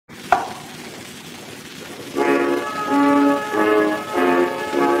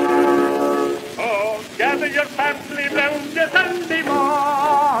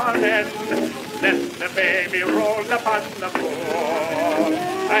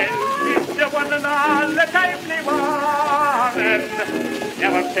one and all the timely morning.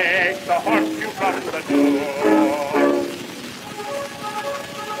 Never take the horseshoe from the door.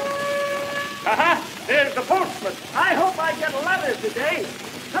 Aha! There's the postman. I hope I get a letter today.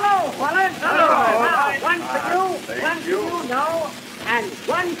 Hello, Ballard. Hello. Now, one for you, one for you, no, and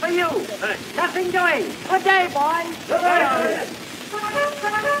one for you. Nothing doing. Good day, boys. Good day.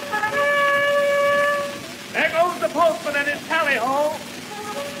 There goes the postman and his tally-ho.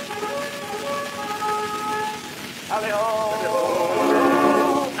 Tally-ho. Tally-ho.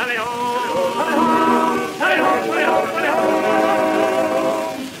 Tally-ho. Tally-ho. Tally-ho. Tally-ho.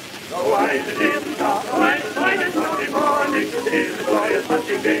 So why is it in the dark? Why is it Sunday morning? It is a joyous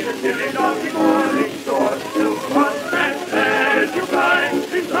hunting day, the chilly doggy morning. So what's to us and as you fly, in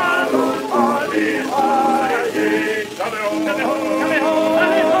sorrow for the holiday. Tally-ho. Tally-ho. Tally-ho.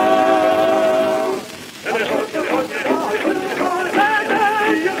 Tally-ho.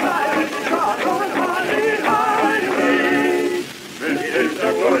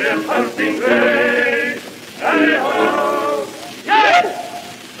 Hunting day, tally-ho, yes,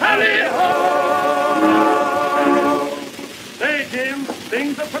 tally-ho. Say, Jim,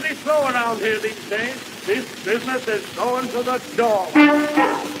 things are pretty slow around here these days. This business is going to the dog.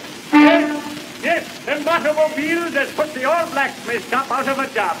 Yes, them automobiles has put the old blacksmith shop out of a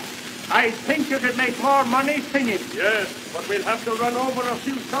job. I think you could make more money singing. Yes, but we'll have to run over a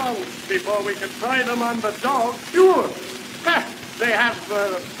few songs before we can try them on the dog. Sure. They have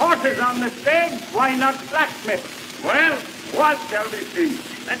horses on the stage. Why not blacksmiths? Well, what shall we see?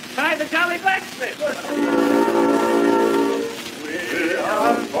 Let's try the Jolly Blacksmith. We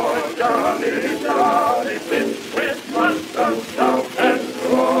are for Jolly, Jolly Smith, with mustard, stout, and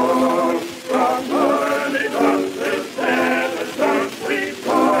roll. From early dawn till seven, we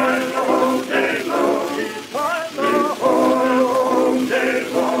toil the whole day long. We toil the whole day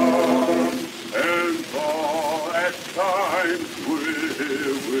long. And for at times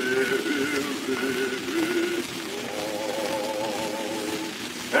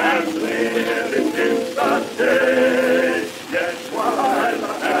and living in the day, yet while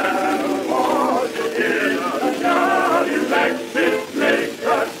the animal is in the jolly blacksmith makes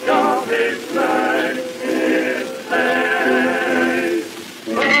the jolly blacksmith play.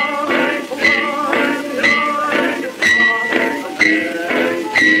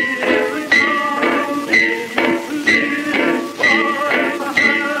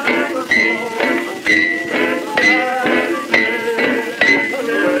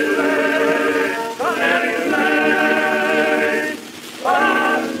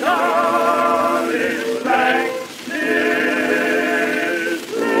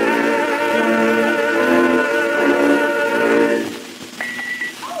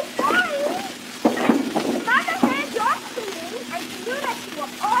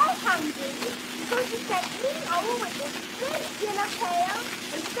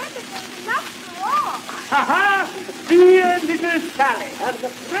 Ha-ha! Dear little Sally has the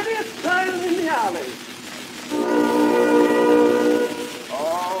prettiest child in the alley.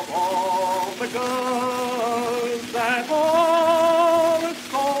 Of all the girls that always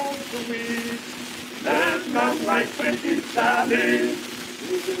call to me, there's none like pretty Sally.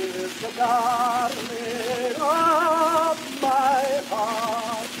 She is the darling of my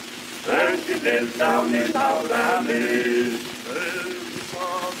heart. And she lives down in our valley.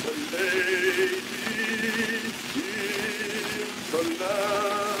 The lady in the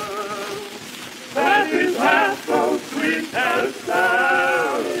land that is half so sweet as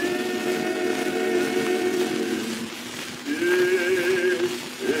Sally. It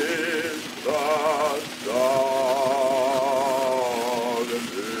is the darling.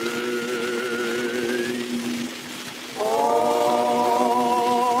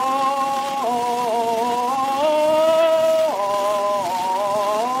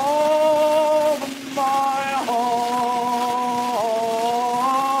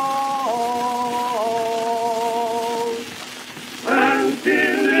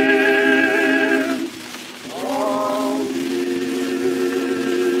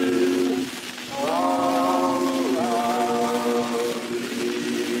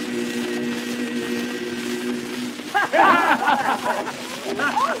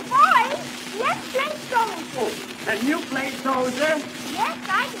 Can you play soldier? Yes,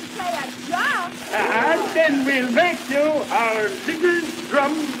 I can play a drum. And then we'll make you our little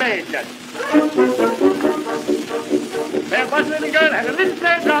drum major. There was a little girl had a little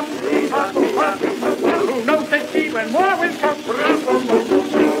snare drum. Who knows that she when war will come?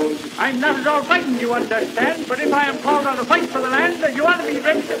 I'm not at all frightened, you understand, but if I am called on a fight for the land, you ought to be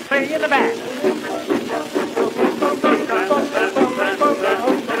ready to play in the band.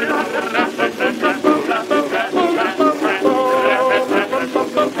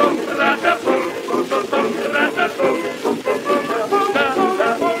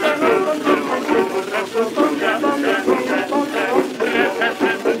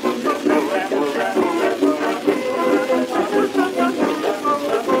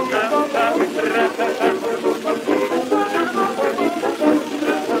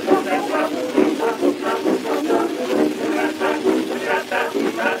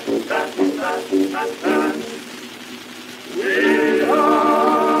 Orchestra.